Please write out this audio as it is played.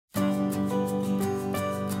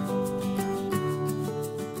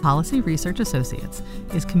Policy Research Associates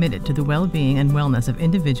is committed to the well-being and wellness of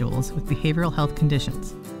individuals with behavioral health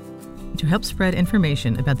conditions. To help spread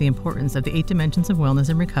information about the importance of the 8 dimensions of wellness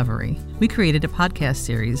and recovery, we created a podcast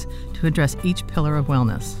series to address each pillar of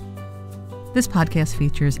wellness. This podcast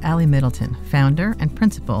features Allie Middleton, founder and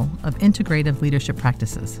principal of Integrative Leadership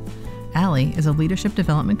Practices. Allie is a leadership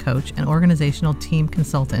development coach and organizational team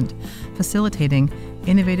consultant, facilitating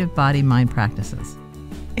innovative body-mind practices.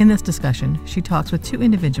 In this discussion, she talks with 2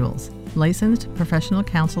 individuals, licensed professional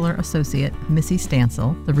counselor associate Missy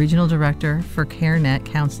Stansel, the regional director for CareNet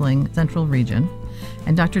Counseling Central Region,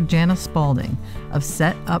 and Dr. Jana Spalding of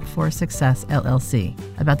Set Up for Success LLC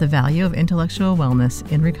about the value of intellectual wellness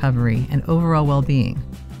in recovery and overall well-being.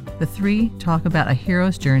 The 3 talk about a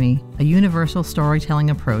hero's journey, a universal storytelling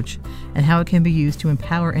approach, and how it can be used to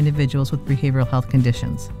empower individuals with behavioral health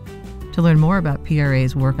conditions. To learn more about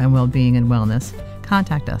PRA's work on well-being and wellness,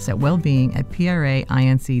 contact us at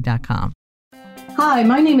wellbeing@prainc.com. Hi,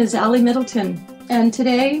 my name is Allie Middleton, and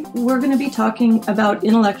today we're going to be talking about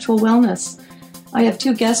intellectual wellness. I have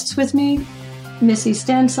 2 guests with me, Missy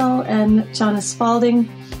Stansel and Jana Spalding.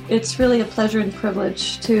 It's really a pleasure and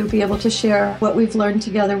privilege to be able to share what we've learned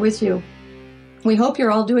together with you. We hope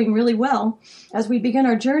you're all doing really well as we begin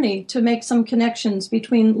our journey to make some connections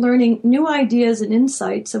between learning new ideas and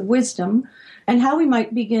insights of wisdom and how we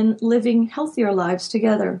might begin living healthier lives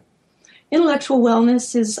together. Intellectual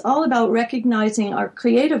wellness is all about recognizing our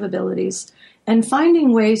creative abilities and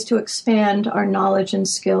finding ways to expand our knowledge and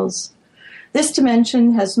skills. This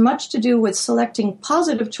dimension has much to do with selecting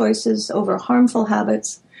positive choices over harmful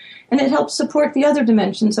habits, and it helps support the other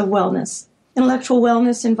dimensions of wellness. Intellectual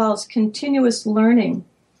wellness involves continuous learning,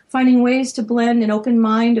 finding ways to blend an open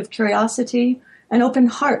mind of curiosity, an open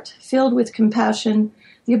heart filled with compassion,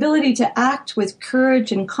 the ability to act with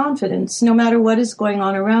courage and confidence no matter what is going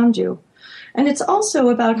on around you. And it's also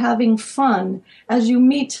about having fun as you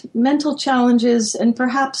meet mental challenges and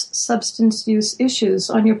perhaps substance use issues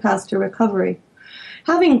on your path to recovery.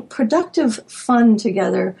 Having productive fun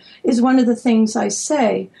together is one of the things I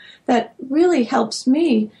say that really helps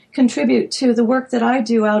me contribute to the work that I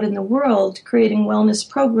do out in the world, creating wellness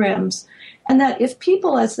programs. And that if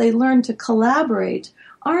people, as they learn to collaborate,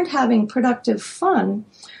 aren't having productive fun,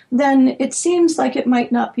 then it seems like it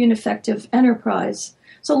might not be an effective enterprise.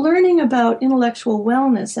 So learning about intellectual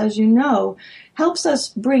wellness, as you know, helps us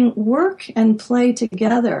bring work and play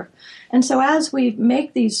together. And so as we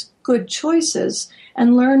make these good choices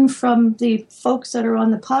and learn from the folks that are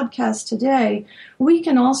on the podcast today, we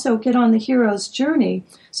can also get on the hero's journey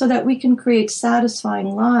so that we can create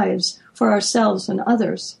satisfying lives for ourselves and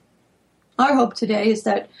others. Our hope today is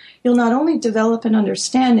that you'll not only develop an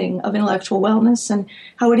understanding of intellectual wellness and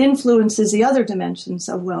how it influences the other dimensions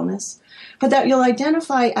of wellness, but that you'll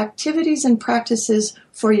identify activities and practices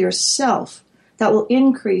for yourself that will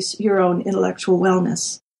increase your own intellectual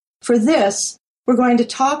wellness. For this, we're going to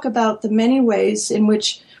talk about the many ways in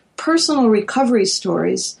which personal recovery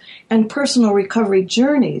stories and personal recovery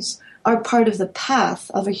journeys are part of the path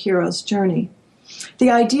of a hero's journey. The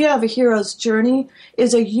idea of a hero's journey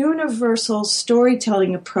is a universal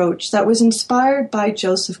storytelling approach that was inspired by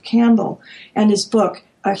Joseph Campbell and his book,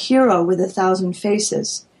 A Hero with a Thousand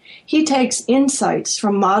Faces. He takes insights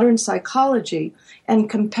from modern psychology and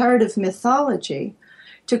comparative mythology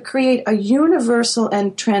to create a universal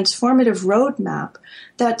and transformative roadmap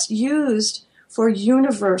that's used for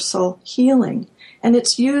universal healing. And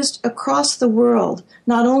it's used across the world,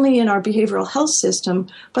 not only in our behavioral health system,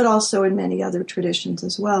 but also in many other traditions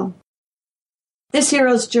as well. This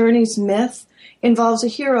hero's journey's myth involves a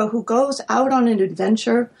hero who goes out on an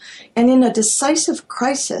adventure and in a decisive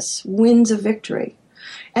crisis wins a victory.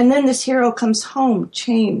 And then this hero comes home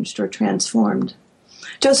changed or transformed.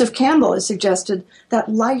 Joseph Campbell has suggested that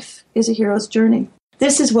life is a hero's journey.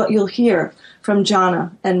 This is what you'll hear from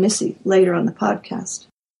Jana and Missy later on the podcast.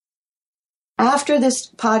 After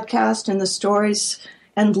this podcast and the stories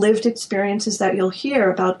and lived experiences that you'll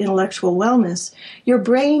hear about intellectual wellness, your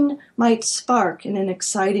brain might spark in an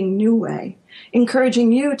exciting new way,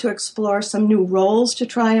 encouraging you to explore some new roles to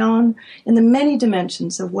try on in the many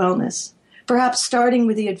dimensions of wellness, perhaps starting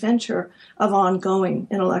with the adventure of ongoing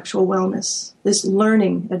intellectual wellness, this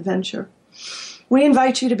learning adventure. We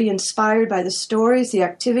invite you to be inspired by the stories, the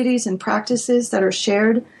activities, and practices that are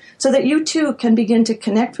shared so that you too can begin to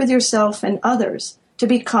connect with yourself and others to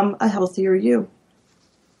become a healthier you.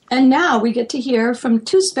 And now we get to hear from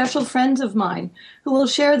 2 special friends of mine who will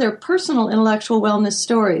share their personal intellectual wellness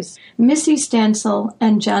stories, Missy Stansel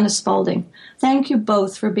and Jana Spalding. Thank you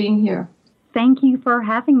both for being here. Thank you for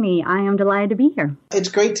having me. I am delighted to be here. It's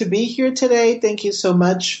great to be here today. Thank you so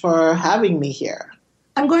much for having me here.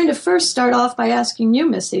 I'm going to first start off by asking you,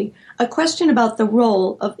 Missy, a question about the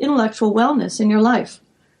role of intellectual wellness in your life.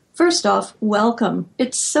 First off, welcome.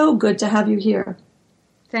 It's so good to have you here.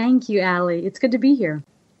 Thank you, Allie. It's good to be here.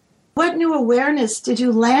 What new awareness did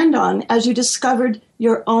you land on as you discovered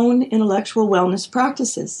your own intellectual wellness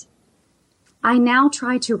practices? I now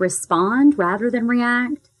try to respond rather than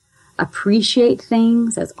react, appreciate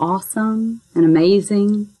things as awesome and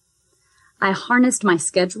amazing. I harnessed my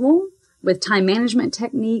schedule with time management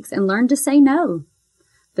techniques and learned to say no.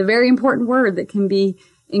 The very important word that can be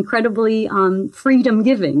incredibly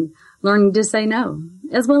freedom-giving, learning to say no,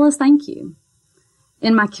 as well as thank you.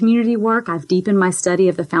 In my community work, I've deepened my study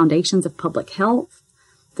of the foundations of public health,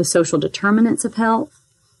 the social determinants of health,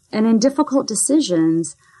 and in difficult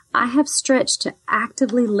decisions, I have stretched to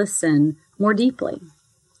actively listen more deeply,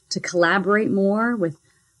 to collaborate more with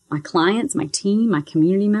my clients, my team, my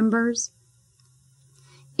community members.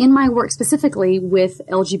 In my work specifically with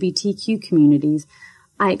LGBTQ communities,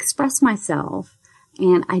 I express myself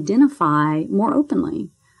and identify more openly.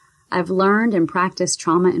 I've learned and practiced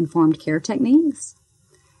trauma-informed care techniques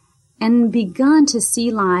and begun to see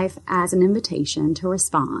life as an invitation to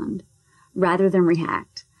respond rather than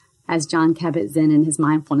react, as Jon Kabat-Zinn in his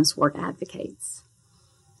mindfulness work advocates.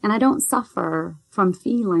 And I don't suffer from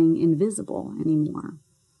feeling invisible anymore.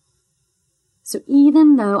 So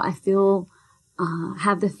even though I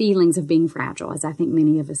have the feelings of being fragile, as I think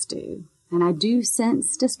many of us do, and I do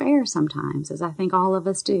sense despair sometimes, as I think all of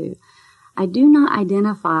us do, I do not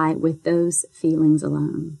identify with those feelings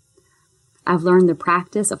alone. I've learned the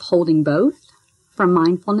practice of holding both from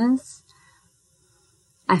mindfulness.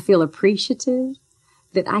 I feel appreciative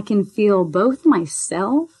that I can feel both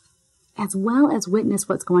myself as well as witness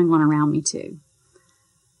what's going on around me too.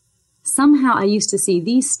 Somehow I used to see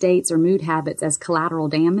these states or mood habits as collateral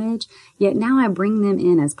damage, yet now I bring them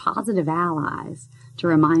in as positive allies to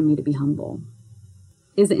remind me to be humble.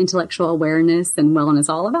 Isn't intellectual awareness and wellness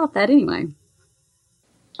all about that anyway?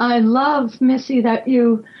 I love, Missy, that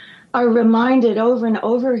you are reminded over and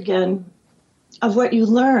over again of what you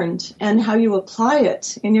learned and how you apply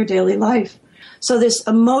it in your daily life. So this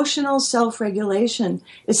emotional self-regulation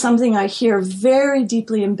is something I hear very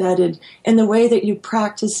deeply embedded in the way that you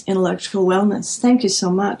practice intellectual wellness. Thank you so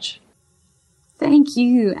much. Thank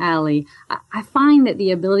you, Allie. I find that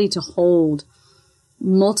the ability to hold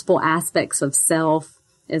multiple aspects of self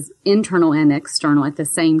as internal and external at the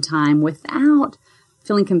same time without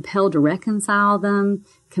feeling compelled to reconcile them,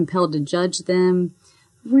 compelled to judge them,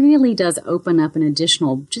 really does open up an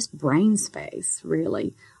additional just brain space,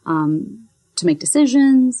 really, to make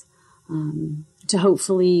decisions, to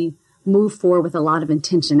hopefully move forward with a lot of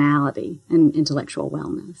intentionality and intellectual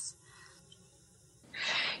wellness.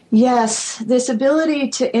 Yes, this ability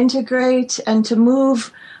to integrate and to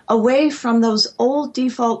move away from those old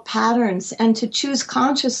default patterns and to choose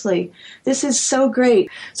consciously. This is so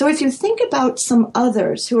great. So if you think about some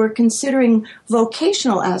others who are considering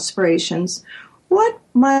vocational aspirations, what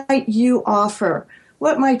might you offer?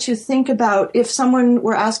 What might you think about if someone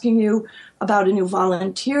were asking you about a new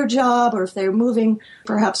volunteer job, or if they're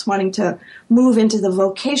perhaps wanting to move into the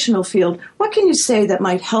vocational field? What can you say that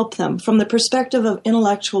might help them from the perspective of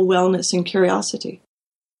intellectual wellness and curiosity?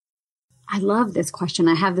 I love this question.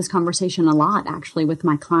 I have this conversation a lot, actually, with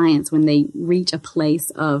my clients when they reach a place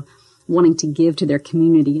of wanting to give to their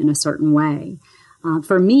community in a certain way.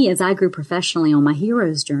 For me, as I grew professionally on my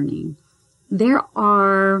hero's journey, there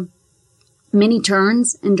are many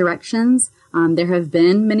turns and directions. There have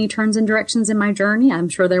been many turns and directions in my journey. I'm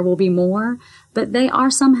sure there will be more, but they are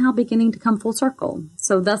somehow beginning to come full circle.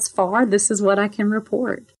 So thus far, this is what I can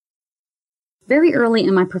report. Very early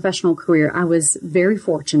in my professional career, I was very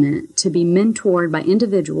fortunate to be mentored by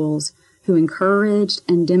individuals who encouraged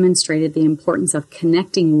and demonstrated the importance of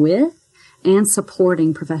connecting with and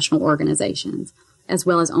supporting professional organizations, as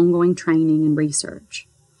well as ongoing training and research.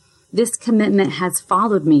 This commitment has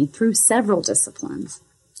followed me through several disciplines,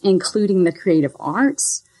 including the creative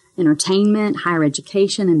arts, entertainment, higher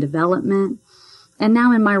education and development, and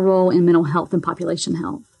now in my role in mental health and population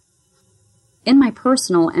health. In my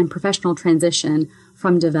personal and professional transition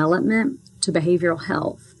from development to behavioral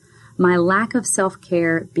health, my lack of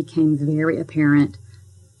self-care became very apparent,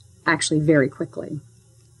 actually very quickly,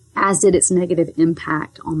 as did its negative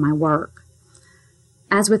impact on my work.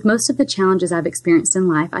 As with most of the challenges I've experienced in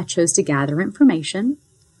life, I chose to gather information.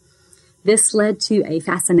 This led to a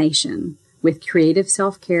fascination with creative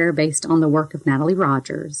self-care based on the work of Natalie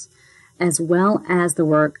Rogers, as well as the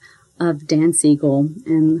work of Dan Siegel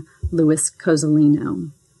and Louis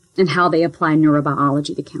Cozolino, and how they apply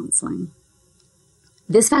neurobiology to counseling.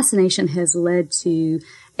 This fascination has led to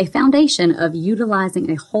a foundation of utilizing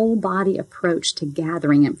a whole body approach to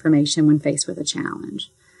gathering information when faced with a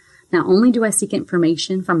challenge. Not only do I seek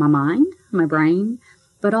information from my mind, my brain,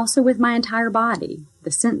 but also with my entire body,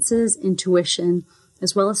 the senses, intuition,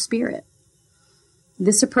 as well as spirit.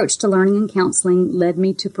 This approach to learning and counseling led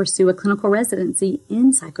me to pursue a clinical residency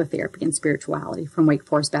in psychotherapy and spirituality from Wake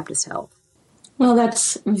Forest Baptist Health. Well,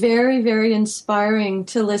 that's very, very inspiring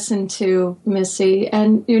to listen to, Missy.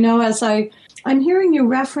 And, as I'm hearing you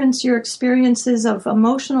reference your experiences of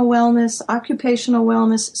emotional wellness, occupational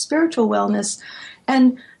wellness, spiritual wellness,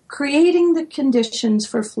 and creating the conditions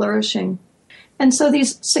for flourishing. And so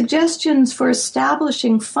these suggestions for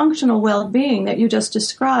establishing functional well-being that you just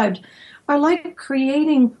described are like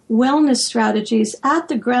creating wellness strategies at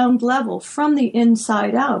the ground level from the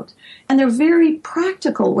inside out. And they're very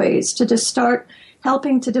practical ways to just start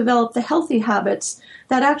helping to develop the healthy habits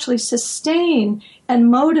that actually sustain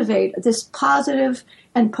and motivate this positive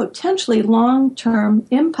and potentially long-term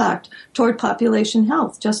impact toward population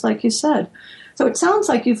health, just like you said. So it sounds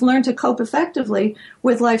like you've learned to cope effectively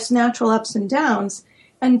with life's natural ups and downs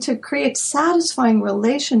and to create satisfying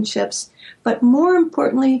relationships, but more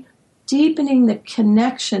importantly, deepening the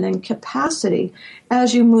connection and capacity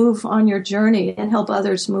as you move on your journey and help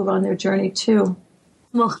others move on their journey too.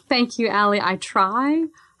 Well, thank you, Allie. I try.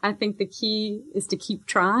 I think the key is to keep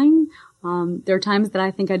trying. There are times that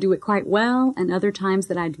I think I do it quite well and other times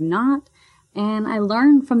that I do not. And I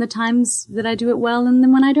learn from the times that I do it well and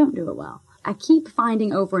then when I don't do it well. I keep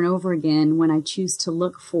finding over and over again when I choose to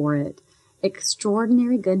look for it,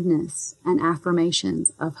 extraordinary goodness and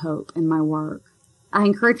affirmations of hope in my work. I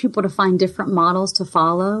encourage people to find different models to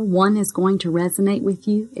follow. One is going to resonate with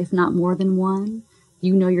you, if not more than one.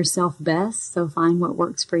 You know yourself best, so find what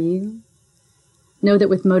works for you. Know that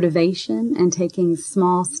with motivation and taking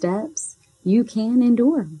small steps, you can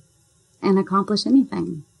endure and accomplish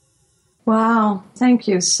anything. Wow. Thank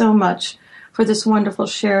you so much for this wonderful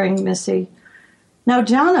sharing, Missy. Now,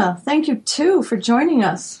 Jana, thank you too for joining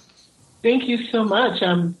us. Thank you so much.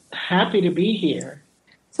 I'm happy to be here.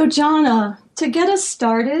 So, Jana, to get us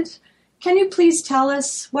started, can you please tell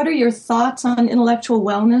us what are your thoughts on intellectual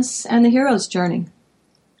wellness and the hero's journey?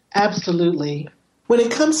 Absolutely. When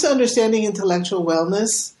it comes to understanding intellectual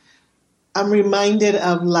wellness, I'm reminded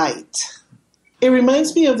of light. It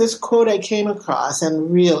reminds me of this quote I came across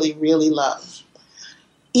and really, really love.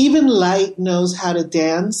 Even light knows how to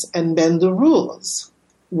dance and bend the rules.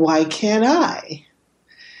 Why can't I?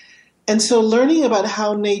 And so learning about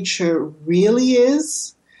how nature really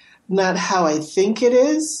is, not how I think it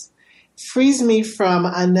is, frees me from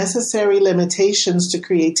unnecessary limitations to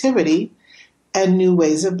creativity and new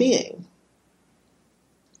ways of being.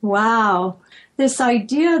 Wow. This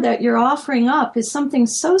idea that you're offering up is something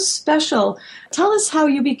so special. Tell us how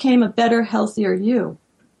you became a better, healthier you.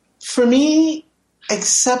 For me,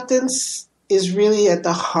 acceptance is really at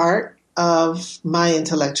the heart of my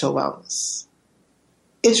intellectual wellness.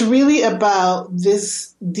 It's really about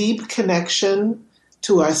this deep connection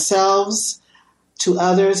to ourselves, to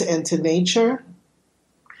others, and to nature.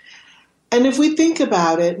 And if we think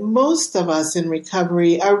about it, most of us in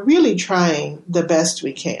recovery are really trying the best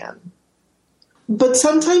we can. But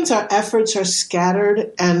sometimes our efforts are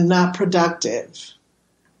scattered and not productive.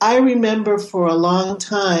 I remember for a long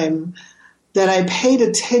time that I paid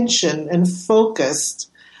attention and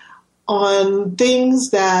focused on things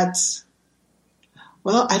that,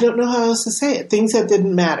 well, I don't know how else to say it, things that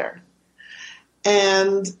didn't matter.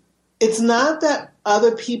 And it's not that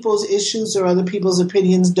other people's issues or other people's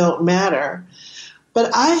opinions don't matter,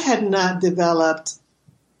 but I had not developed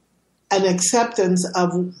an acceptance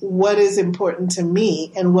of what is important to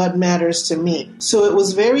me and what matters to me. So it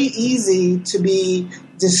was very easy to be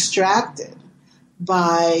distracted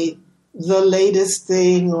by the latest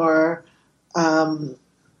thing or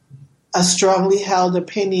a strongly held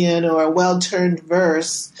opinion or a well-turned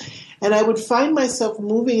verse. And I would find myself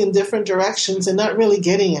moving in different directions and not really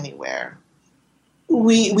getting anywhere.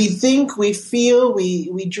 We think, we feel,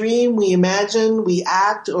 we dream, we imagine, we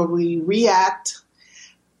act or we react,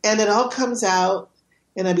 and it all comes out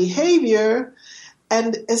in a behavior.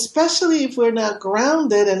 And especially if we're not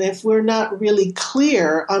grounded and if we're not really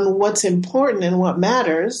clear on what's important and what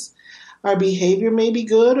matters, our behavior may be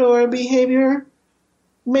good or our behavior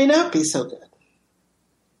may not be so good.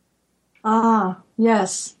 Ah,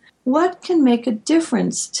 yes. What can make a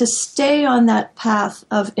difference to stay on that path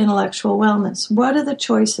of intellectual wellness? What are the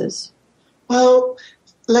choices? Well,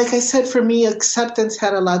 like I said, for me, acceptance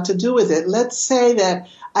had a lot to do with it. Let's say that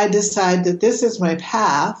I decide that this is my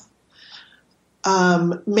path.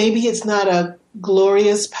 Maybe it's not a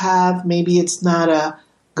glorious path. Maybe it's not a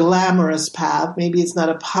glamorous path. Maybe it's not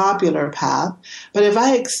a popular path. But if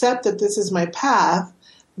I accept that this is my path,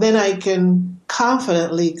 then I can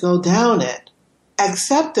confidently go down it.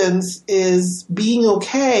 Acceptance is being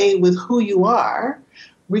okay with who you are,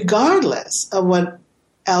 regardless of what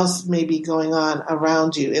else may be going on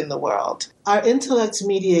around you in the world. Our intellects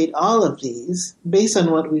mediate all of these based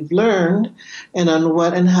on what we've learned and on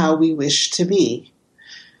what and how we wish to be.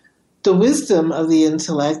 The wisdom of the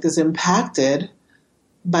intellect is impacted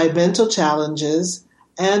by mental challenges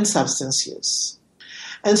and substance use.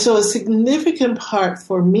 And so a significant part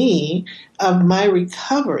for me of my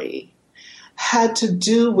recovery had to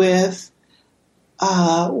do with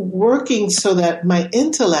working so that my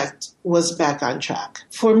intellect was back on track.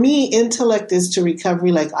 For me, intellect is to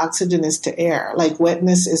recovery like oxygen is to air, like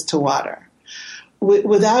wetness is to water.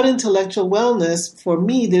 Without intellectual wellness, for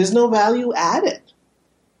me, there's no value added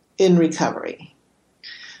in recovery.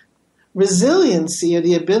 Resiliency, or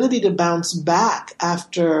the ability to bounce back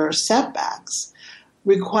after setbacks,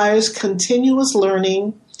 requires continuous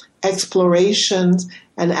learning, exploration,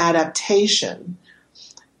 and adaptation.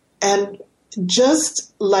 And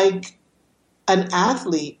just like an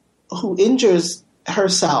athlete who injures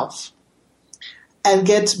herself and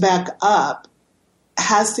gets back up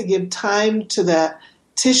has to give time to that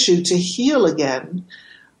tissue to heal again,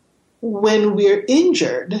 when we're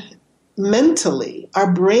injured mentally,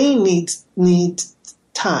 our brain needs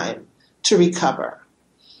time to recover.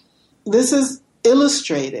 This is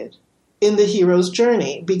illustrated in the hero's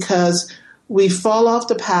journey because we fall off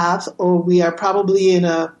the path, or we are probably in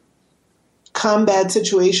a combat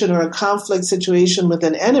situation or a conflict situation with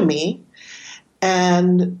an enemy,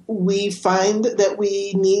 and we find that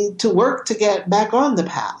we need to work to get back on the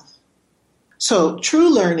path. So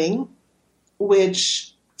true learning,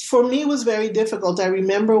 which for me was very difficult. I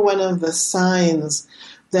remember one of the signs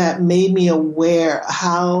that made me aware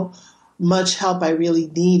how much help I really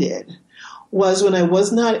needed was when I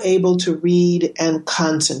was not able to read and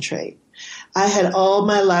concentrate. I had all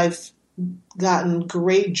my life gotten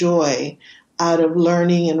great joy out of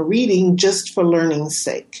learning and reading just for learning's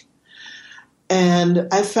sake. And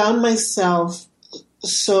I found myself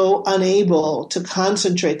so unable to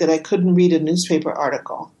concentrate that I couldn't read a newspaper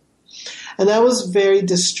article. And that was very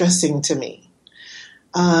distressing to me.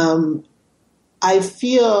 I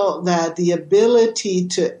feel that the ability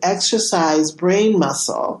to exercise brain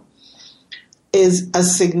muscle is a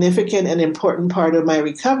significant and important part of my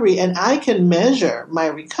recovery, and I can measure my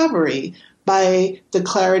recovery by the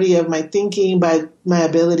clarity of my thinking, by my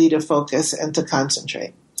ability to focus and to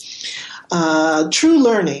concentrate. True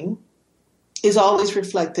learning is always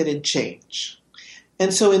reflected in change.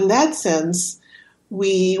 And so in that sense,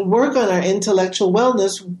 we work on our intellectual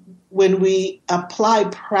wellness when we apply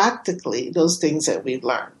practically those things that we've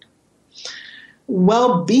learned.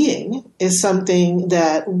 Well-being is something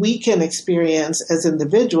that we can experience as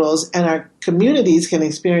individuals and our communities can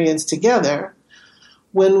experience together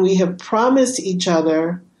when we have promised each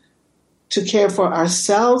other to care for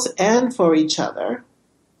ourselves and for each other,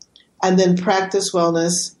 and then practice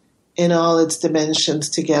wellness in all its dimensions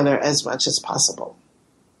together as much as possible.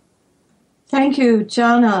 Thank you,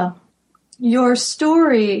 Jana. Your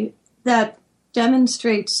story that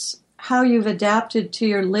demonstrates how you've adapted to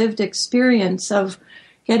your lived experience of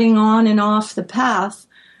getting on and off the path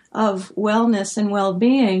of wellness and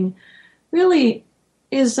well-being really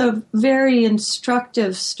is a very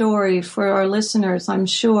instructive story for our listeners, I'm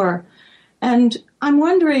sure. And I'm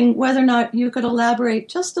wondering whether or not you could elaborate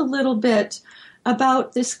just a little bit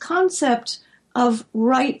about this concept of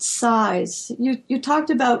right size. You talked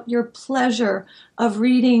about your pleasure of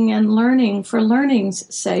reading and learning for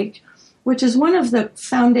learning's sake, which is one of the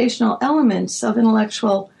foundational elements of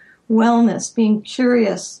intellectual wellness, being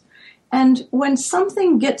curious. And when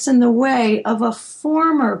something gets in the way of a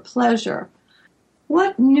former pleasure,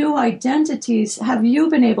 what new identities have you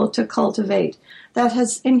been able to cultivate that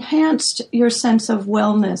has enhanced your sense of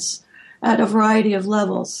wellness at a variety of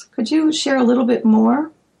levels? Could you share a little bit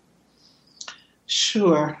more?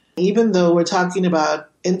 Sure. Even though we're talking about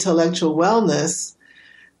intellectual wellness,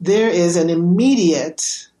 there is an immediate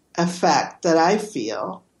effect that I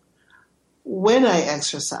feel when I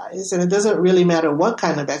exercise, and it doesn't really matter what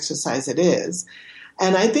kind of exercise it is.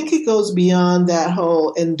 And I think it goes beyond that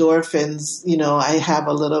whole endorphins, I have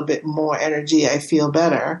a little bit more energy, I feel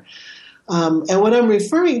better. And what I'm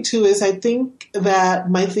referring to is I think that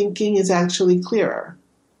my thinking is actually clearer.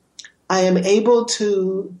 I am able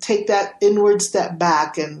to take that inward step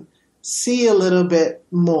back and see a little bit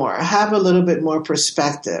more, have a little bit more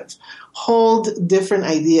perspective, hold different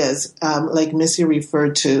ideas, like Missy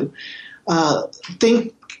referred to,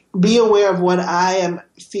 Be aware of what I am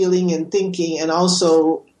feeling and thinking, and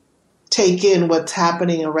also take in what's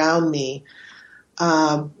happening around me.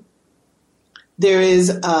 There is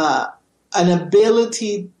an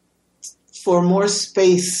ability for more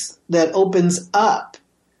space that opens up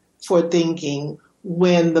for thinking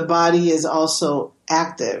when the body is also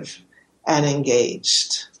active and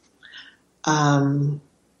engaged. The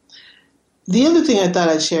other thing I thought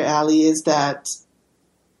I'd share, Allie, is that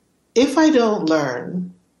if I don't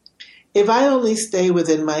learn, if I only stay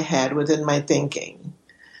within my head, within my thinking,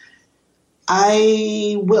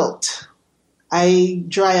 I wilt. I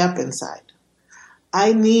dry up inside.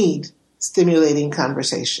 I need stimulating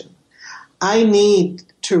conversation. I need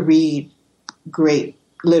to read great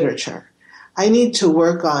literature. I need to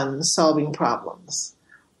work on solving problems.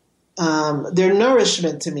 They're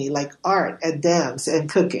nourishment to me, like art and dance and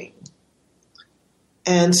cooking.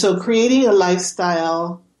 And so creating a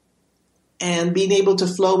lifestyle and being able to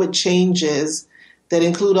flow with changes that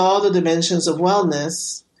include all the dimensions of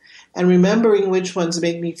wellness and remembering which ones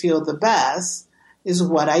make me feel the best is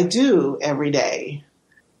what I do every day.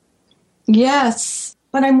 Yes,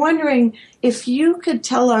 but I'm wondering if you could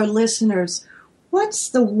tell our listeners, what's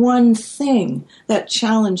the one thing that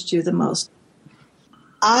challenged you the most?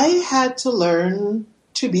 I had to learn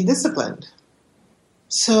to be disciplined.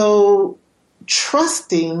 So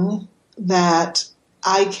trusting that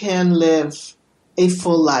I can live a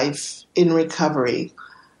full life in recovery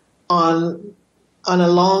on a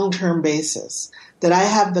long-term basis, that I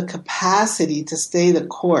have the capacity to stay the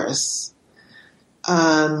course.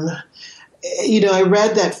 I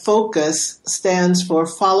read that FOCUS stands for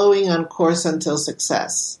following on course until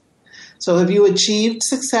success. So have you achieved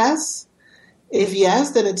success? If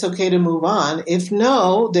yes, then it's okay to move on. If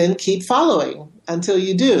no, then keep following until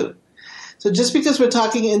you do. So just because we're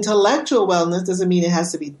talking intellectual wellness doesn't mean it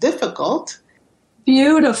has to be difficult.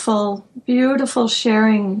 Beautiful, beautiful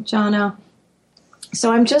sharing, Jana.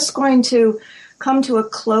 So I'm just going to come to a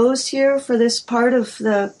close here for this part of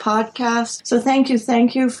the podcast. So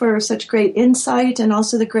thank you for such great insight and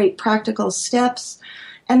also the great practical steps.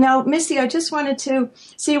 And now, Missy, I just wanted to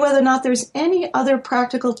see whether or not there's any other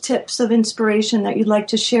practical tips of inspiration that you'd like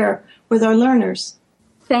to share with our learners.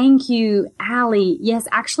 Thank you, Allie. Yes,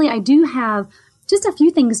 actually, I do have just a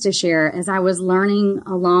few things to share as I was learning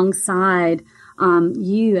alongside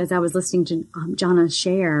you, as I was listening to Jana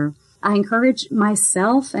share. I encourage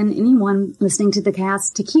myself and anyone listening to the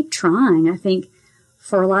cast to keep trying. I think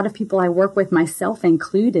for a lot of people I work with, myself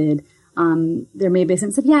included, there may be a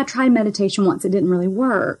sense of, I tried meditation once, it didn't really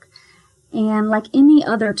work. And like any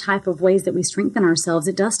other type of ways that we strengthen ourselves,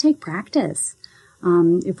 it does take practice.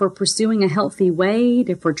 If we're pursuing a healthy weight,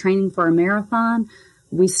 if we're training for a marathon,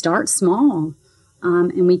 we start small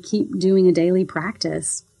and we keep doing a daily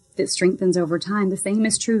practice that strengthens over time. The same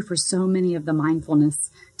is true for so many of the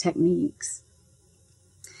mindfulness techniques.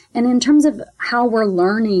 And in terms of how we're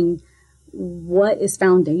learning what is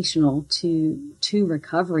foundational to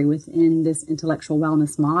recovery within this intellectual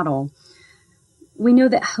wellness model, we know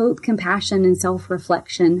that hope, compassion, and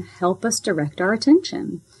self-reflection help us direct our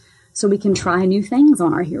attention so we can try new things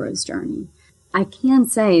on our hero's journey. I can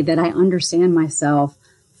say that I understand myself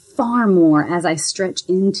far more as I stretch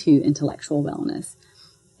into intellectual wellness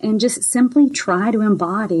and just simply try to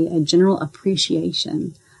embody a general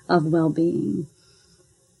appreciation of well-being.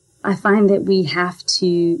 I find that we have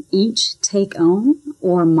to each take on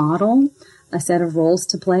or model a set of roles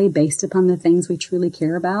to play based upon the things we truly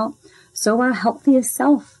care about, so our healthiest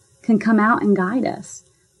self can come out and guide us.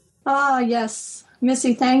 Ah, yes.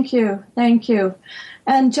 Missy, thank you. Thank you.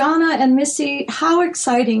 And Jana and Missy, how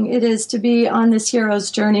exciting it is to be on this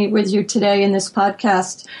hero's journey with you today in this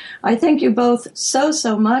podcast. I thank you both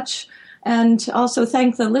so much, and also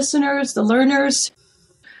thank the listeners, the learners.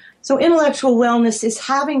 So intellectual wellness is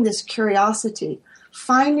having this curiosity,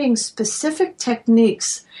 finding specific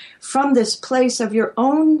techniques from this place of your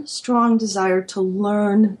own strong desire to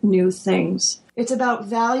learn new things. It's about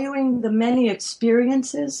valuing the many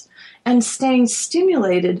experiences and staying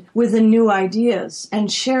stimulated with the new ideas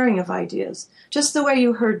and sharing of ideas, just the way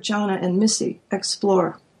you heard Jana and Missy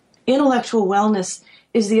explore. Intellectual wellness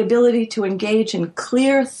is the ability to engage in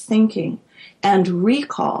clear thinking and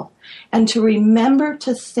recall, and to remember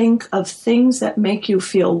to think of things that make you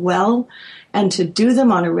feel well and to do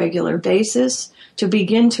them on a regular basis, to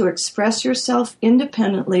begin to express yourself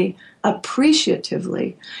independently,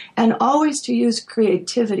 appreciatively, and always to use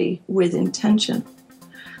creativity with intention.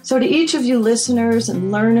 So to each of you listeners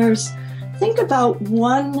and learners, think about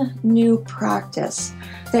one new practice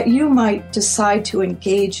that you might decide to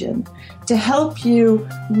engage in to help you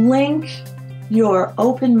link your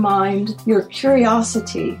open mind, your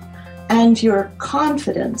curiosity, and your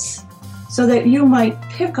confidence so that you might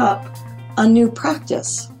pick up a new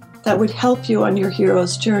practice that would help you on your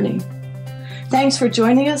hero's journey. Thanks for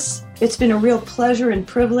joining us. It's been a real pleasure and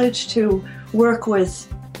privilege to work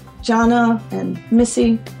with Jana and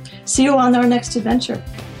Missy. See you on our next adventure.